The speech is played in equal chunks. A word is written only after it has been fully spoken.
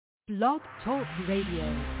Blog Talk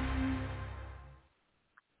Radio.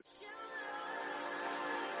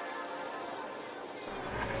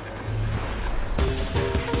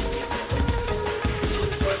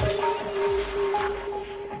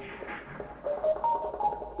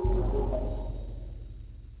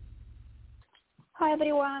 Hi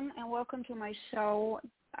everyone, and welcome to my show.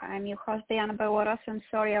 I'm your host Diana Belloras. I'm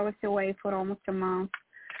sorry I was away for almost a month,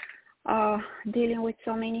 dealing with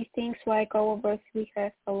so many things. Like all of us, we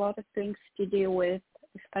have a lot of things to deal with,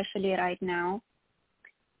 especially right now,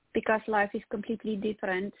 because life is completely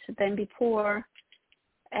different than before.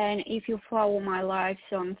 And if you follow my lives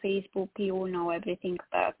on Facebook, you will know everything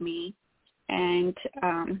about me. And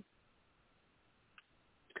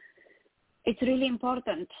it's really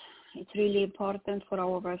important. It's really important for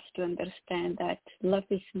all of us to understand that love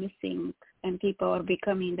is missing and people are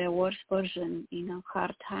becoming their worst version in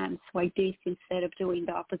hard times like this instead of doing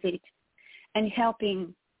the opposite and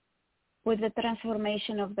helping with the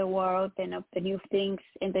transformation of the world and of the new things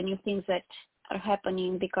and the new things that are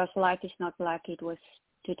happening, because life is not like it was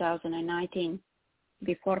 2019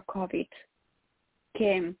 before COVID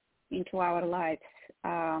came into our lives.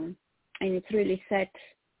 And it's really sad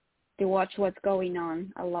to watch what's going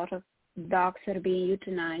on. A lot of dogs are being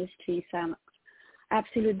euthanized. He's an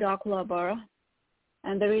absolute dog lover.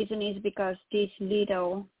 And the reason is because these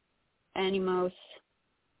little animals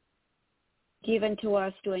given to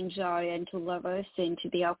us to enjoy and to love us and to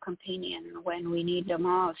be our companion when we need them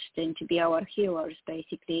most and to be our healers,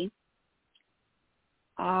 basically.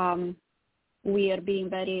 We are being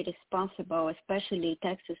very responsible, especially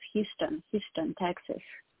Houston, Texas.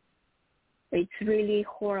 It's really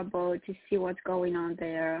horrible to see what's going on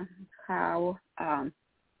there, how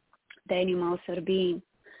the animals are being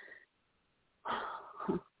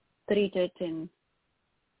treated and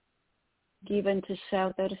given to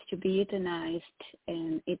shelters to be euthanized.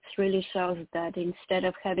 And it really shows that instead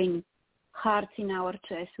of having hearts in our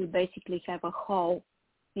chest, we basically have a hole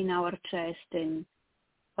in our chest and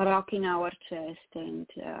a rock in our chest. And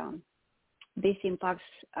this impacts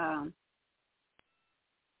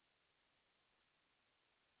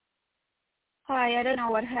Hi, I don't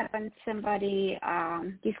know what happened. Somebody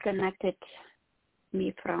disconnected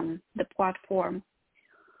me from the platform.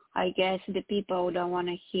 I guess the people don't want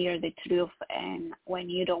to hear the truth, and when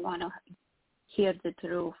you don't want to hear the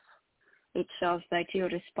truth, it shows that you're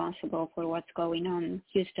responsible for what's going on in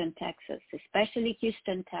Houston, Texas, especially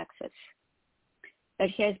Houston, Texas.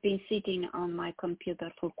 It has been sitting on my computer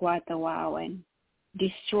for quite a while and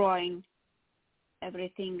destroying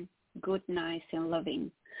everything good, nice, and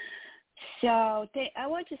loving. So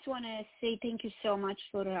I just want to say thank you so much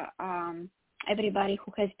for everybody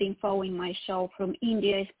who has been following my show from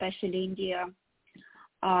India, especially India.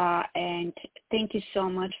 And thank you so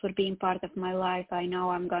much for being part of my life. I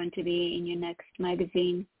know I'm going to be in your next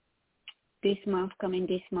magazine coming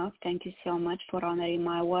this month. Thank you so much for honoring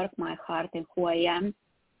my work, my heart, and who I am.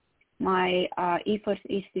 My effort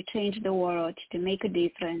is to change the world, to make a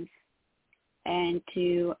difference, and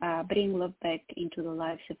to bring love back into the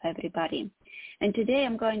lives of everybody. And today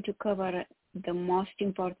I'm going to cover the most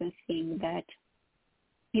important thing that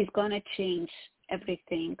is going to change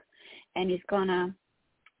everything and is going to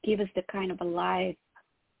give us the kind of a life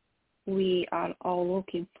we are all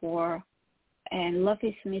looking for. And love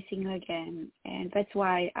is missing again. And that's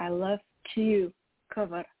why I love to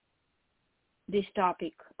cover this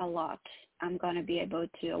topic a lot. I'm going to be able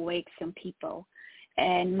to awake some people.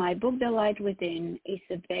 And my book, The Light Within, is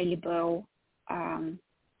available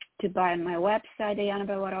to buy on my website,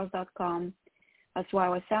 dianabelloras.com, as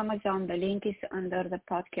well as Amazon. The link is under the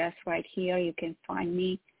podcast right here. You can find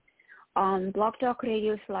me on Blog Talk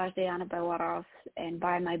Radio /Diana Belloras and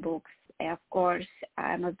buy my books. And of course,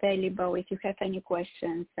 I'm available if you have any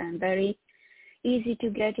questions. I'm very easy to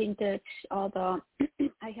get in touch, although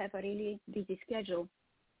I have a really busy schedule.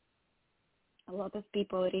 A lot of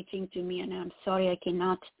people reaching to me, and I'm sorry I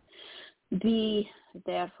cannot be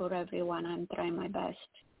there for everyone. I'm trying my best.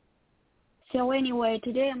 So anyway,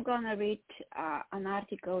 today I'm going to read an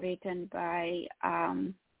article written by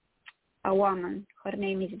a woman. Her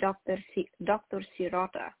name is Dr.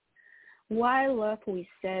 Sirota. Why Love Will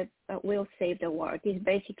Save the World is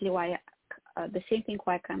basically why the same thing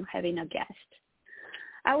why I'm having a guest.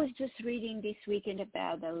 I was just reading this weekend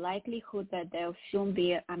about the likelihood that there will soon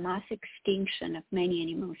be a mass extinction of many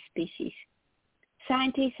animal species.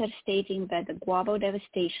 Scientists are stating that the global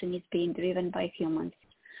devastation is being driven by humans.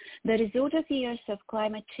 The result of years of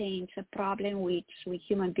climate change, a problem which we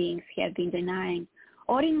human beings have been denying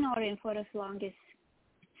or ignoring for as long as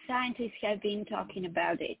scientists have been talking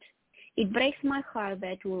about it. It breaks my heart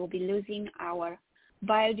that we will be losing our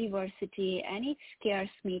biodiversity, and it scares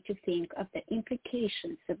me to think of the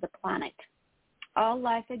implications of the planet. All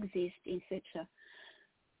life exists in such a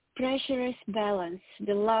treacherous balance,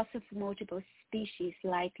 the loss of multiple species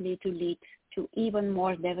likely to lead to even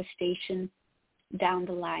more devastation down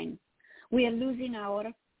the line. We are losing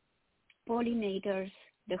our pollinators,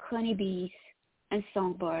 the honeybees, and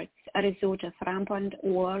songbirds, a result of rampant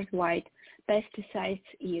worldwide pesticides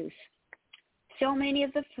use. So many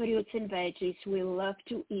of the fruits and veggies we love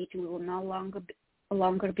to eat will no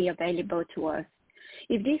longer be available to us.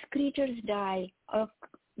 If these creatures die off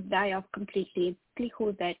completely, the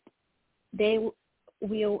likelihood that they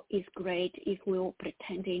will is great if we're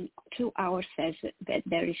pretending to ourselves that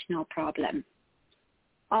there is no problem.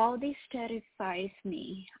 All this terrifies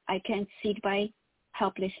me. I can't sit by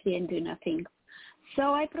helplessly and do nothing.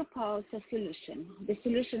 So I propose a solution, the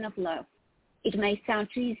solution of love. It may sound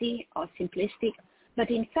cheesy or simplistic, but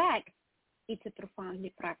in fact, it's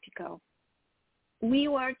profoundly practical. We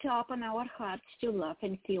were to open our hearts to love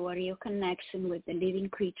and feel a real connection with the living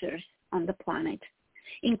creatures on the planet,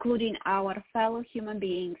 including our fellow human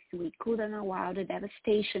beings. We couldn't allow the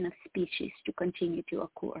devastation of species to continue to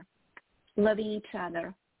occur. Loving each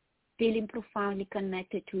other, feeling profoundly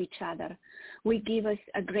connected to each other, will give us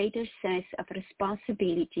a greater sense of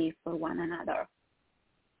responsibility for one another.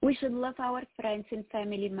 We should love our friends and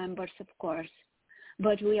family members, of course,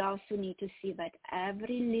 but we also need to see that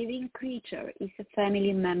every living creature is a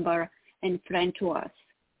family member and friend to us.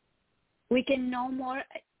 We can no more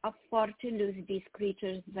afford to lose these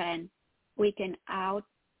creatures than we can out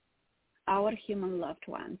our human loved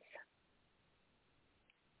ones.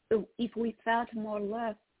 So if we felt more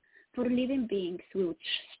love for living beings, we would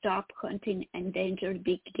stop hunting endangered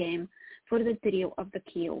big game for the thrill of the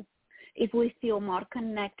kill. If we feel more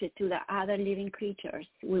connected to the other living creatures,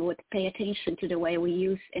 we would pay attention to the way we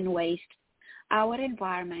use and waste our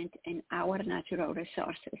environment and our natural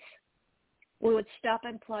resources. We would stop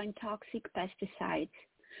employing toxic pesticides.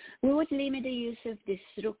 We would limit the use of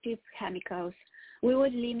destructive chemicals. We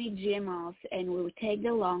would limit GMOs, and we would take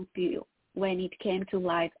the long view when it came to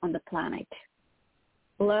life on the planet.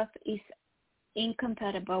 Love is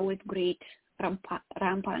incompatible with greed,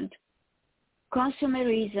 rampant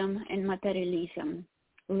consumerism, and materialism.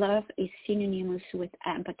 Love is synonymous with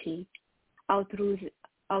empathy, altruism,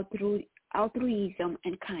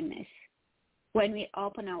 and kindness. When we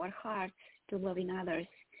open our hearts to loving others,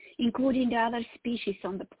 including the other species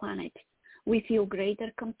on the planet, we feel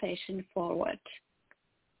greater compassion forward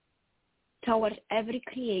towards every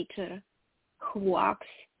creature who walks,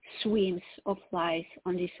 swims, or flies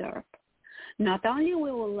on this earth. Not only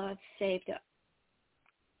will love save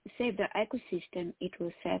the ecosystem, it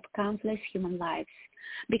will save countless human lives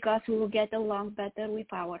because we will get along better with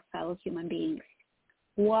our fellow human beings.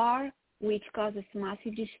 War, which causes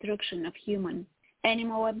massive destruction of human,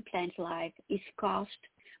 animal, and plant life, is caused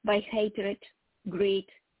by hatred, greed,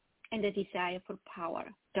 and the desire for power,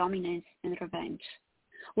 dominance, and revenge.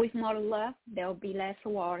 With more love, there will be less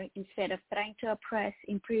war. Instead of trying to oppress,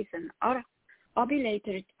 imprison, or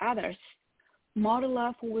obligate others, more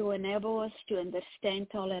love will enable us to understand,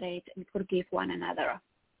 tolerate, and forgive one another.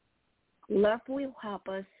 Love will help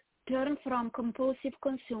us turn from compulsive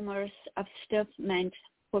consumers of stuff meant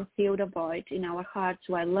to fill the void in our hearts,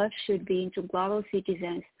 while love should be into global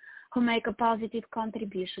citizens who make a positive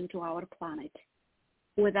contribution to our planet.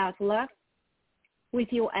 Without love, we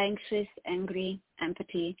feel anxious, angry,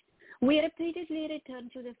 empathy. We repeatedly return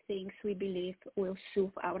to the things we believe will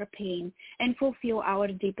soothe our pain and fulfill our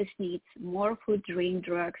deepest needs: more food, drink,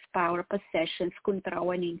 drugs, power, possessions,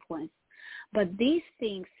 control, and influence. But these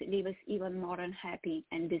things leave us even more unhappy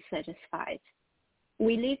and dissatisfied.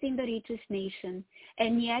 We live in the richest nation,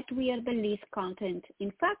 and yet we are the least content.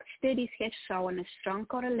 In fact, studies have shown a strong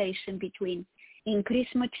correlation between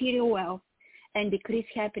increased material wealth and decreased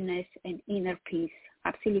happiness and inner peace.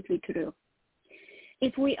 Absolutely true.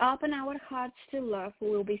 If we open our hearts to love, we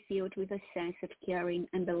will be filled with a sense of caring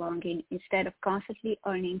and belonging instead of constantly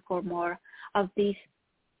yearning for more of these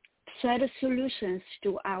pseudo solutions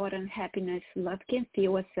to our unhappiness. Love can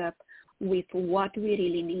fill us up with what we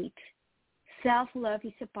really need. Self-love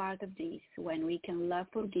is a part of this. When we can love,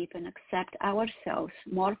 forgive, and accept ourselves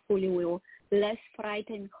more fully, we will be less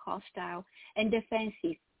frightened, hostile, and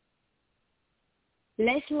defensive,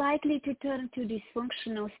 less likely to turn to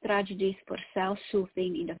dysfunctional strategies for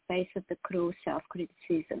self-soothing in the face of the cruel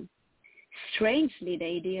self-criticism. Strangely, the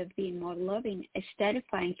idea of being more loving is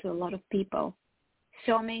terrifying to a lot of people.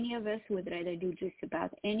 So many of us would rather do just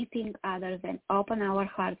about anything other than open our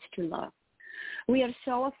hearts to love. We are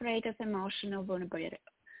so afraid of emotional vulnerability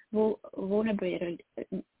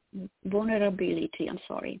vulnerability,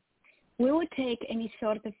 we would take any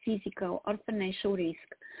sort of physical or financial risk.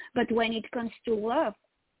 But when it comes to love,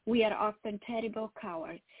 we are often terrible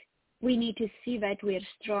cowards. We need to see that we are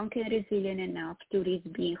strong and resilient enough to risk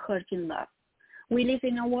being hurt in love. We live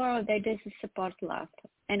in a world that doesn't support love.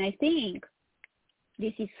 And I think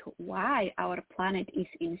this is why our planet is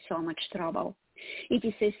in so much trouble. It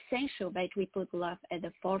is essential that we put love at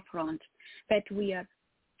the forefront, that we are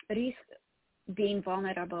risk being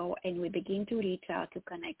vulnerable and we begin to reach out to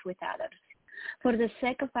connect with others. For the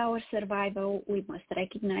sake of our survival, we must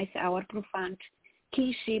recognize our profound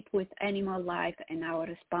kinship with animal life and our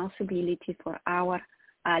responsibility for our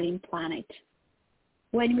alien planet.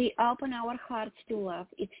 When we open our hearts to love,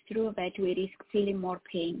 it's true that we risk feeling more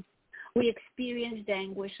pain. We experience the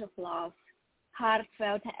anguish of loss.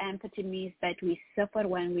 Heartfelt empathy means that we suffer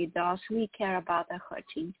when those we care about are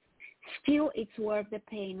hurting. Still, it's worth the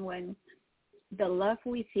pain when the love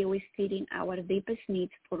we feel is feeding our deepest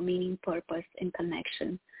needs for meaning, purpose, and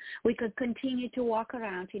connection. We could continue to walk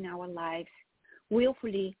around in our lives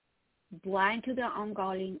willfully blind to the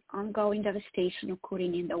ongoing devastation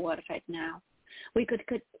occurring in the world right now. We could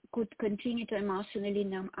continue to emotionally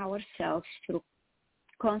numb ourselves through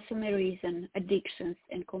consumerism, addictions,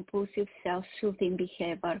 and compulsive self-soothing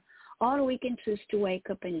behavior, or we can choose to wake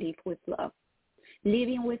up and live with love.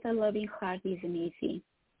 Living with a loving heart isn't easy.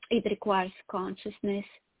 It requires consciousness,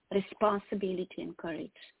 responsibility, and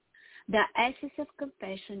courage. The essence of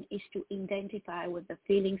compassion is to identify with the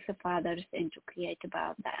feelings of others and to create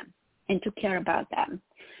about them and to care about them.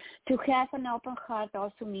 To have an open heart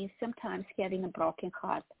also means sometimes having a broken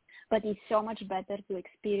heart, but it's so much better to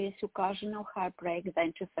experience occasional heartbreak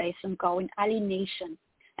than to face ongoing alienation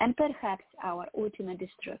and perhaps our ultimate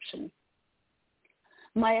destruction.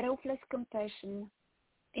 My Ruthless Compassion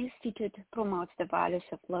Institute promotes the values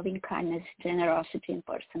of loving kindness, generosity, and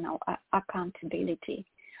personal accountability.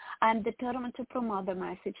 I'm determined to promote the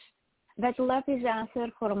message that love is the answer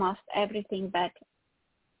for most everything that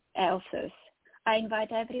else is. I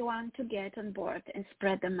invite everyone to get on board and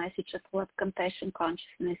spread the message of love, compassion,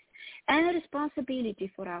 consciousness, and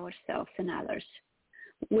responsibility for ourselves and others.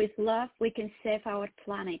 With love, we can save our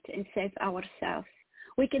planet and save ourselves.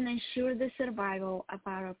 We can ensure the survival of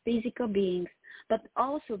our physical beings, but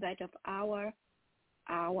also that of our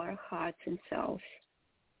hearts and souls.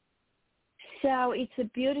 So it's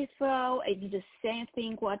the same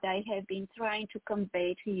thing what I have been trying to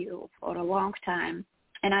convey to you for a long time.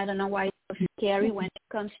 And I don't know why it's scary when it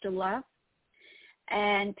comes to love.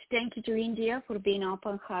 And thank you to India for being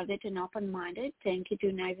open-hearted and open-minded. Thank you to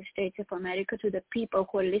the United States of America, to the people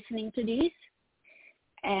who are listening to this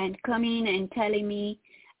and coming and telling me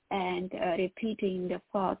and repeating the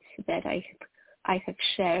thoughts that I have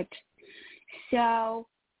shared. So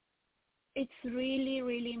it's really,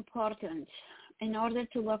 really important. In order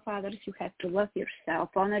to love others, you have to love yourself,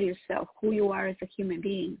 honor yourself, who you are as a human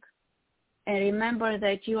being. And remember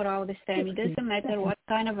that you are all the same. It doesn't matter what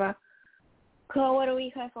kind of a color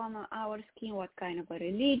we have on our skin, what kind of a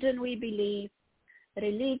religion we believe.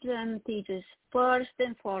 Religion teaches first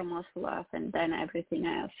and foremost love and then everything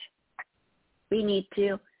else. We need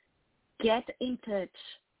to get in touch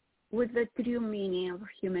with the true meaning of a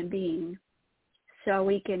human being so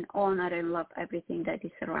we can honor and love everything that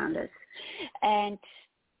is around us. And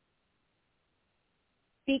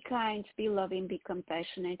be kind, be loving, be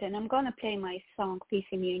compassionate. And I'm going to play my song, Peace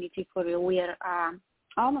and Unity, for you. We are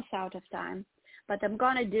almost out of time, but I'm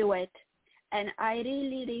going to do it. And I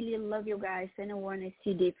really, really love you guys, and I want to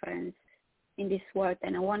see difference in this world,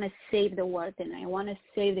 and I want to save the world, and I want to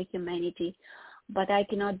save the humanity. But I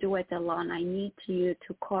cannot do it alone. I need you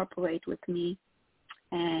to cooperate with me.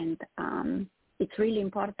 And it's really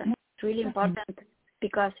important. It's really important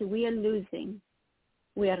because we are losing.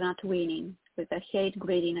 We are not winning with the hate,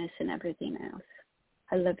 greediness, and everything else.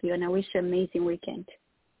 I love you, and I wish you an amazing weekend.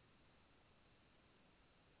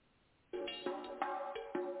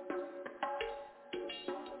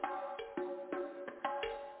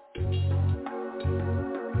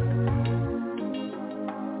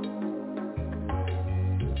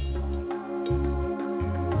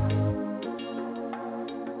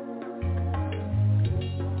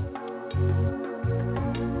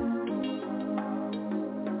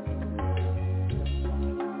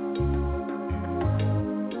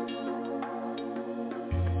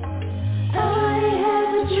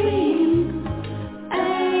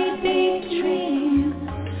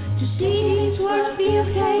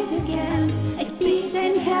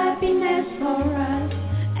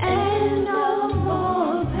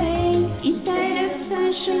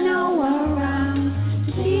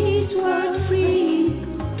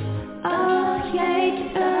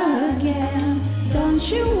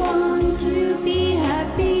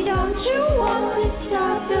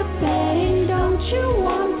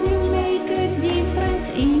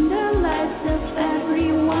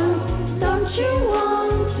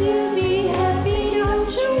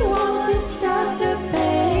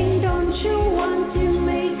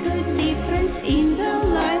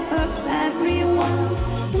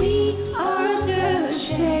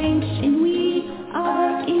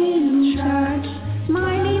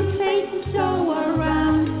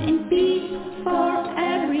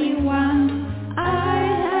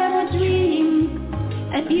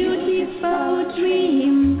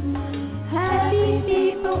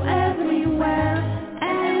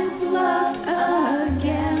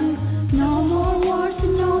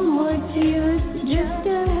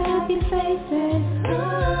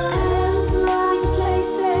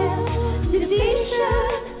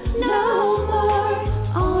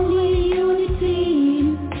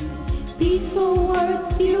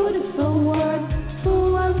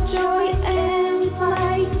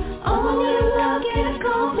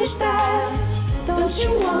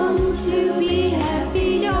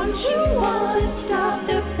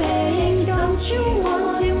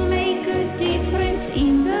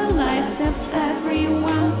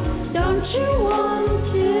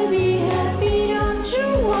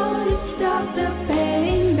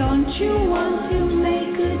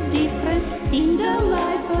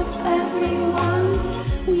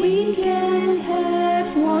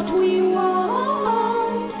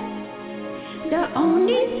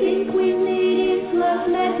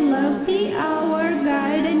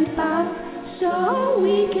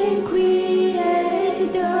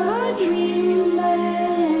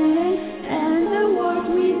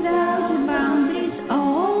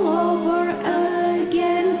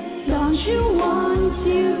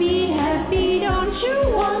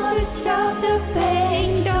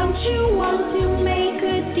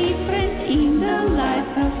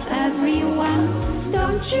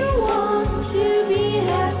 Don't you want to be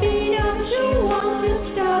happy? Don't you want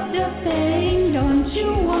to stop the pain? Don't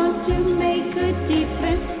you want to make a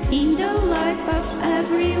difference in the life of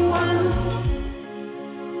everyone?